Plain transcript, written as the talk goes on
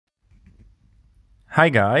Hi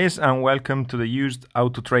guys, and welcome to the Used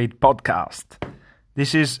Auto Trade podcast.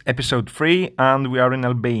 This is episode 3 and we are in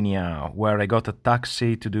Albania, where I got a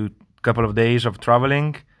taxi to do a couple of days of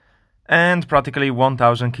traveling and practically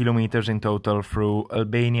 1,000 kilometers in total through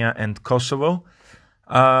Albania and Kosovo.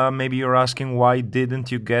 Maybe you're asking, why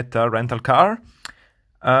didn't you get a rental car?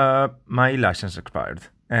 My license expired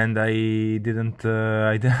and I didn't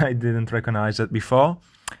recognize it before.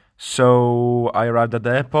 So I arrived at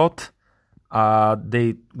the airport. I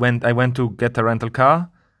went to get a rental car.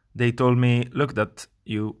 They told me, look, that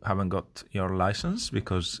you haven't got your license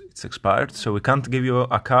because it's expired, so we can't give you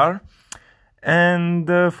a car. And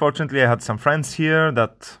fortunately, I had some friends here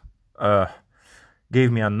that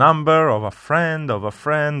gave me a number of a friend,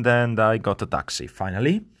 and I got a taxi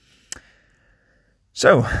finally.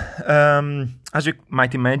 So, as you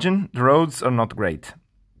might imagine, the roads are not great.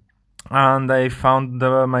 And I found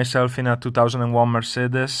myself in a 2001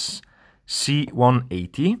 Mercedes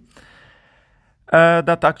C180.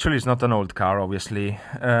 That actually is not an old car, obviously,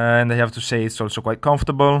 and I have to say it's also quite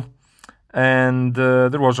comfortable. And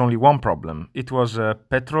there was only one problem. It was a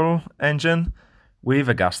petrol engine with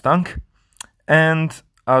a gas tank, and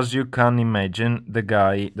as you can imagine, the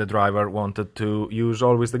driver wanted to use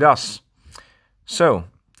always the gas. So,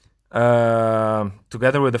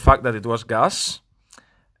 together with the fact that it was gas,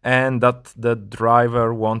 and that the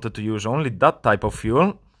driver wanted to use only that type of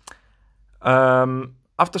fuel,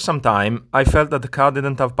 after some time, I felt that the car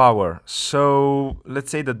didn't have power. So let's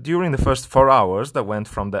say that during the first 4 hours that went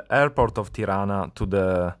from the airport of Tirana to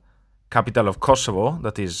the capital of Kosovo,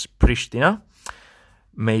 that is Pristina,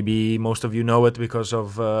 maybe most of you know it because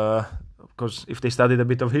if they studied a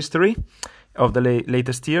bit of history of the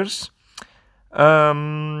latest years.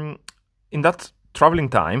 In that traveling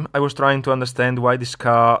time, I was trying to understand why this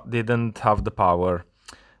car didn't have the power.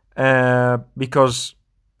 Because,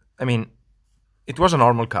 it was a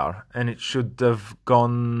normal car, and it should have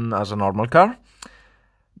gone as a normal car,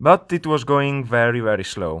 but it was going very, very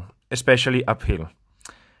slow, especially uphill.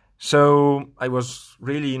 So I was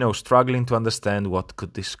really, struggling to understand what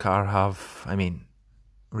could this car have.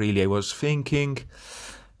 Really, I was thinking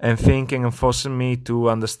and forcing me to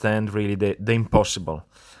understand really the impossible.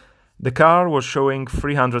 The car was showing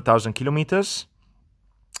 300,000 kilometers,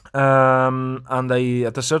 and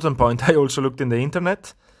at a certain point, I also looked in the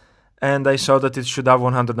internet, and I saw that it should have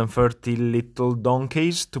 130 little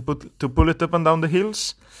donkeys to pull it up and down the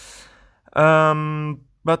hills.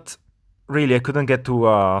 But really, I couldn't get to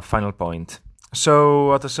a final point.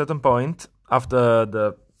 So at a certain point,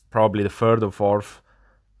 after probably the third or fourth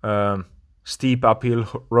steep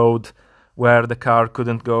uphill road, where the car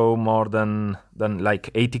couldn't go more than like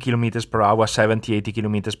 80 kilometers per hour, 70, 80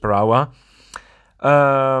 kilometers per hour.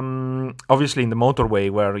 Obviously in the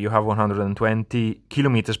motorway where you have 120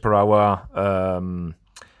 kilometers per hour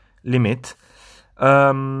limit,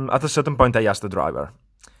 at a certain point I asked the driver.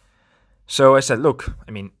 So I said, look,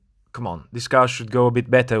 come on, this car should go a bit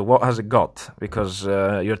better. What has it got? Because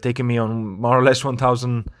you're taking me on more or less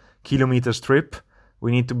 1,000 kilometers trip.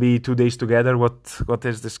 We need to be 2 days together. What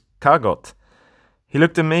has this car got? He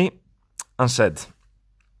looked at me and said,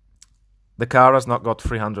 the car has not got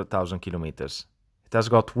 300,000 kilometers. It has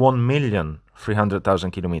got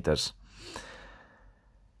 1,300,000 kilometers.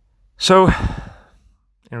 So,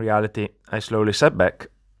 in reality, I slowly sat back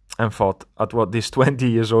and thought at what this 20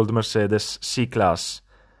 years old Mercedes C-Class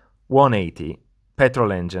 180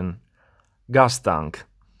 petrol engine gas tank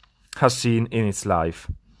has seen in its life.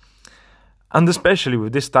 And especially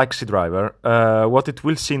with this taxi driver, what it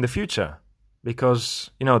will see in the future. Because,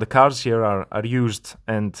 the cars here are used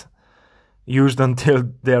until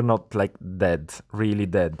they're not dead, really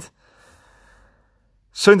dead.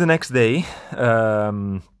 So in the next day,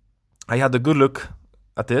 I had a good look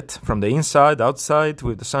at it from the inside, outside,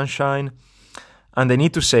 with the sunshine. And I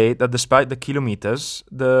need to say that despite the kilometers,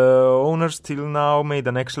 the owner still now made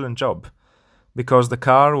an excellent job. Because the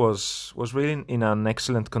car was really in an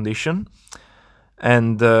excellent condition.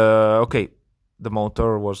 And, the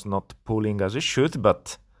motor was not pulling as it should,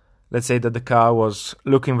 but let's say that the car was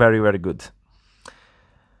looking very, very good.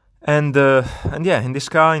 And yeah, in this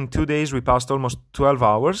car, in 2 days, we passed almost 12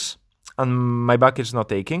 hours, and my back is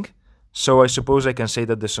not aching. So I suppose I can say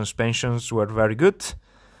that the suspensions were very good.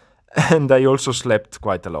 And I also slept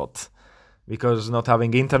quite a lot, because not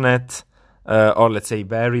having internet, or let's say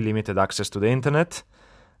very limited access to the internet,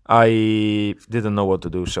 I didn't know what to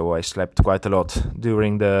do, so I slept quite a lot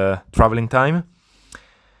during the traveling time.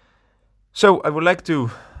 So I would like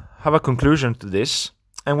to have a conclusion to this,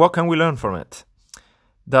 and what can we learn from it?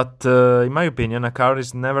 That, in my opinion, a car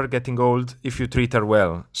is never getting old if you treat her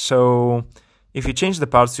well. So if you change the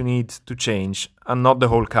parts you need to change and not the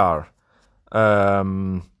whole car,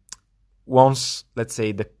 once, let's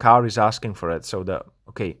say, the car is asking for it, so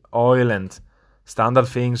oil and standard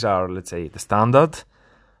things are, let's say, the standard,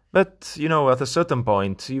 but, at a certain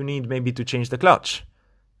point, you need maybe to change the clutch.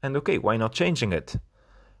 And why not changing it?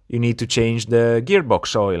 You need to change the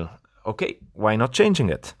gearbox oil. Why not changing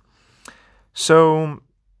it? So,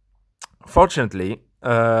 fortunately,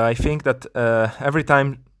 I think that every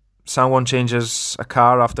time someone changes a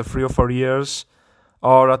car after 3 or 4 years,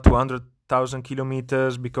 or at 200,000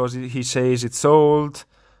 kilometers, because he says it's old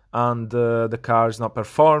and the car is not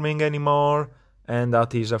performing anymore, and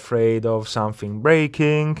that he's afraid of something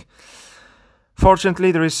breaking,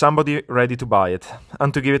 fortunately, there is somebody ready to buy it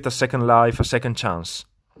and to give it a second life, a second chance.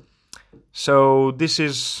 So this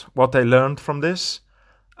is what I learned from this.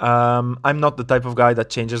 I'm not the type of guy that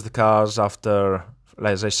changes the cars after,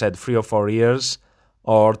 as I said, 3 or 4 years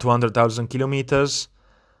or 200,000 kilometers.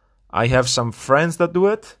 I have some friends that do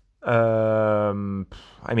it.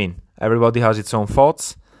 Everybody has its own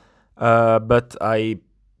thoughts, but I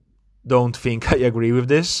don't think I agree with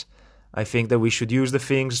this. I think that we should use the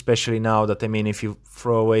things, especially now that, if you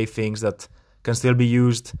throw away things that can still be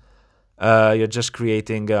used, you're just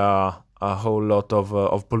creating a whole lot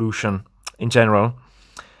of pollution in general.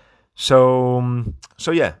 So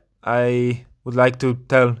yeah, I would like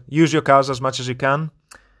to use your cars as much as you can.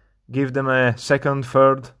 Give them a second,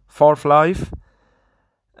 third, fourth life.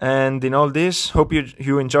 And in all this, hope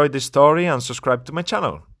you enjoyed this story and subscribe to my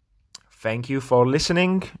channel. Thank you for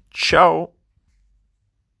listening. Ciao!